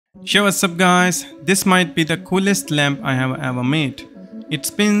Yo, what's up guys? This might be the coolest lamp I have ever made. It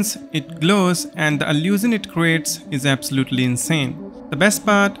spins, it glows, and the illusion it creates is absolutely insane. The best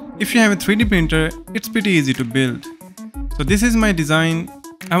part, if you have a 3D printer, it's pretty easy to build. So this is my design.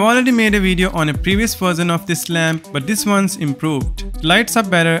 I've already made a video on a previous version of this lamp, but this one's improved. The lights are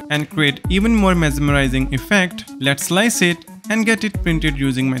better and create even more mesmerizing effect. Let's slice it and get it printed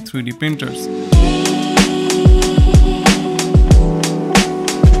using my 3D printers.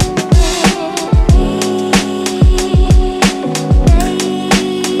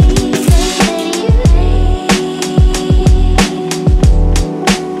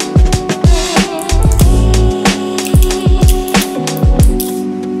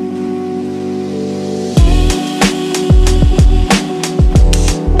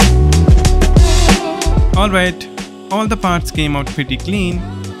 Alright, all the parts came out pretty clean.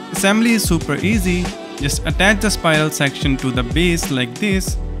 Assembly is super easy. Just attach the spiral section to the base like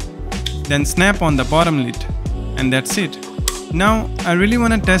this, then snap on the bottom lid, and that's it. Now I really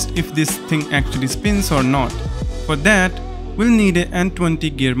wanna test if this thing actually spins or not. For that, we'll need a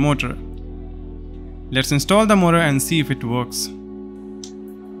N20 gear motor. Let's install the motor and see if it works.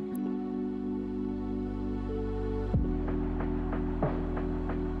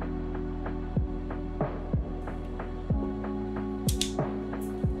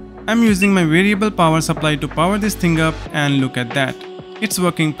 I'm using my variable power supply to power this thing up, and look at that. It's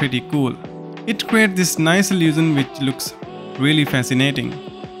working pretty cool. It creates this nice illusion which looks really fascinating.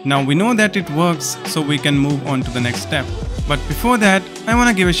 Now we know that it works, so we can move on to the next step. But before that, I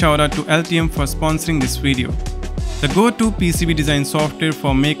wanna give a shout out to LTM for sponsoring this video. The go-to PCB design software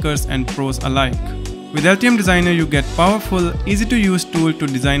for makers and pros alike. With LTM Designer you get powerful, easy to use tool to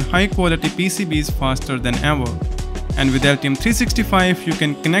design high quality PCBs faster than ever. And with LTM 365, you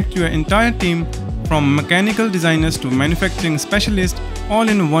can connect your entire team from mechanical designers to manufacturing specialists all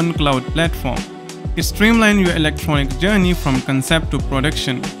in one cloud platform. It streamlines your electronic journey from concept to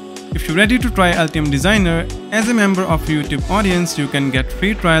production. If you're ready to try LTM Designer, as a member of YouTube audience, you can get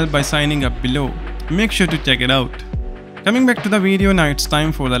free trial by signing up below. Make sure to check it out. Coming back to the video, now it's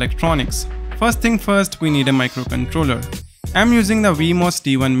time for the electronics. First thing first, we need a microcontroller. I'm using the Wemos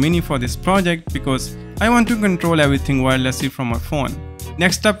T1 Mini for this project because I want to control everything wirelessly from my phone.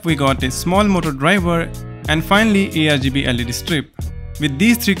 Next up, we got a small motor driver, and finally ARGB LED strip. With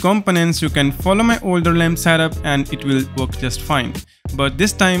these three components, you can follow my older lamp setup and it will work just fine. But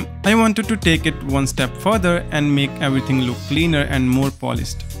this time, I wanted to take it one step further and make everything look cleaner and more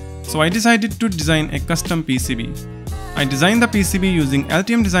polished. So I decided to design a custom PCB. I designed the PCB using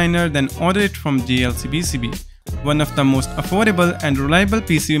LTM Designer, then ordered it from JLC PCB, one of the most affordable and reliable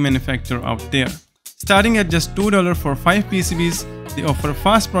PCB manufacturer out there. Starting at just $2 for 5 PCBs, they offer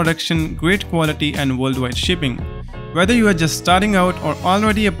fast production, great quality and worldwide shipping. Whether you are just starting out or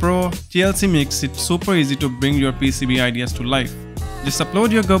already a pro, JLC makes it super easy to bring your PCB ideas to life. Just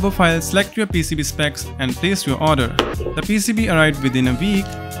upload your Gerber file, select your PCB specs and place your order. The PCB arrived within a week,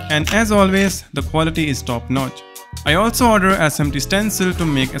 and as always, the quality is top notch. I also ordered SMT stencil to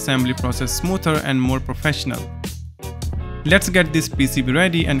make assembly process smoother and more professional. Let's get this PCB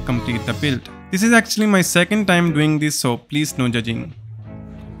ready and complete the build. This is actually my second time doing this, so please no judging.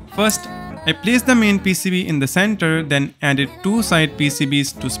 First, I placed the main PCB in the center, then added two side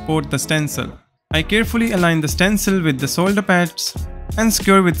PCBs to support the stencil. I carefully aligned the stencil with the solder pads and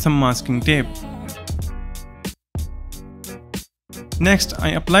secure with some masking tape. Next,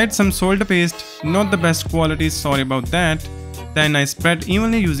 I applied some solder paste, not the best quality, sorry about that. Then I spread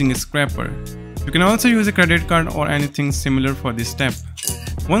evenly using a scraper. You can also use a credit card or anything similar for this step.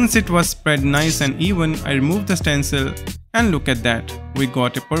 Once it was spread nice and even, I removed the stencil, and look at that, we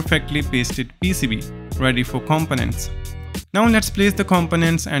got a perfectly pasted PCB, ready for components. Now let's place the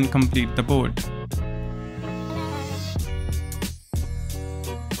components and complete the board.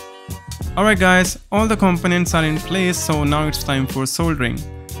 Alright guys, all the components are in place, so now it's time for soldering.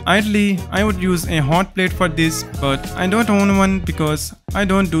 Ideally, I would use a hot plate for this, but I don't own one because I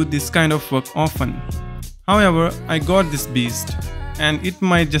don't do this kind of work often. However, I got this beast, and it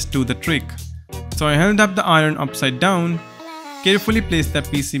might just do the trick. So I held up the iron upside down, carefully placed the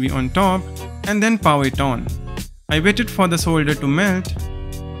PCB on top, and then power it on. I waited for the solder to melt,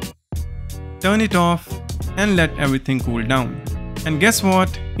 turn it off, and let everything cool down. And guess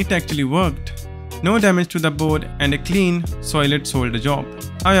what? It actually worked. No damage to the board and a clean, solid solder job.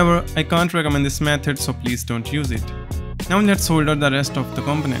 However, I can't recommend this method, so please don't use it. Now let's solder the rest of the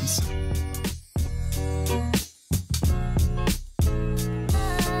components.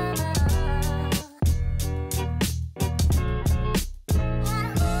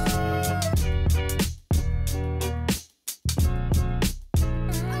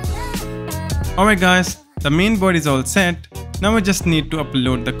 Alright guys, the main board is all set. Now we just need to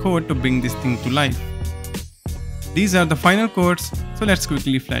upload the code to bring this thing to life. These are the final codes, so let's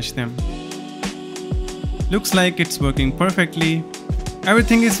quickly flash them. Looks like it's working perfectly.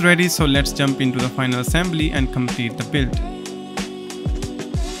 Everything is ready, so let's jump into the final assembly and complete the build.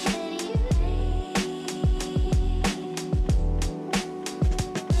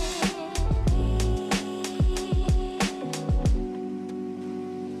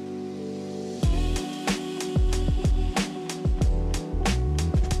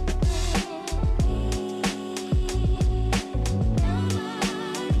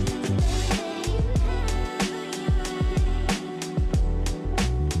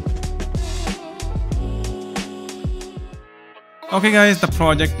 Okay guys, the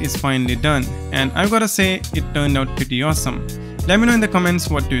project is finally done and I've gotta say it turned out pretty awesome. Let me know in the comments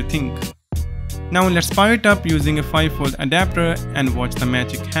what do you think. Now let's power it up using a 5-volt adapter and watch the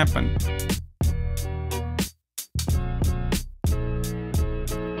magic happen.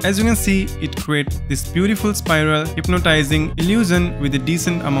 As you can see, it creates this beautiful spiral hypnotizing illusion with a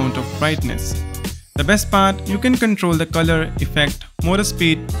decent amount of brightness. The best part, you can control the color, effect, motor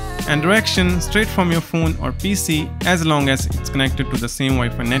speed and direction straight from your phone or PC as long as it's connected to the same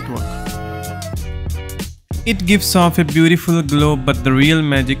Wi-Fi network. It gives off a beautiful glow, but the real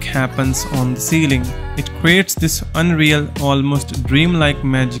magic happens on the ceiling. It creates this unreal, almost dreamlike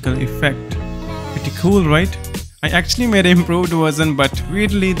magical effect. Pretty cool, right? I actually made an improved version, but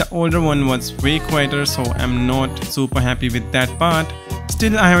weirdly the older one was way quieter, so I'm not super happy with that part.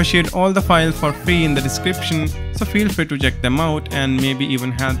 Still, I have shared all the files for free in the description, so feel free to check them out and maybe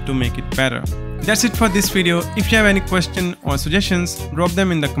even help to make it better. That's it for this video. If you have any questions or suggestions, drop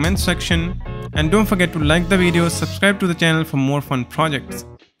them in the comment section. And don't forget to like the video, subscribe to the channel for more fun projects.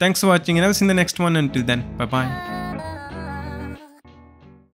 Thanks for watching and I'll see you in the next one. Until then, bye bye.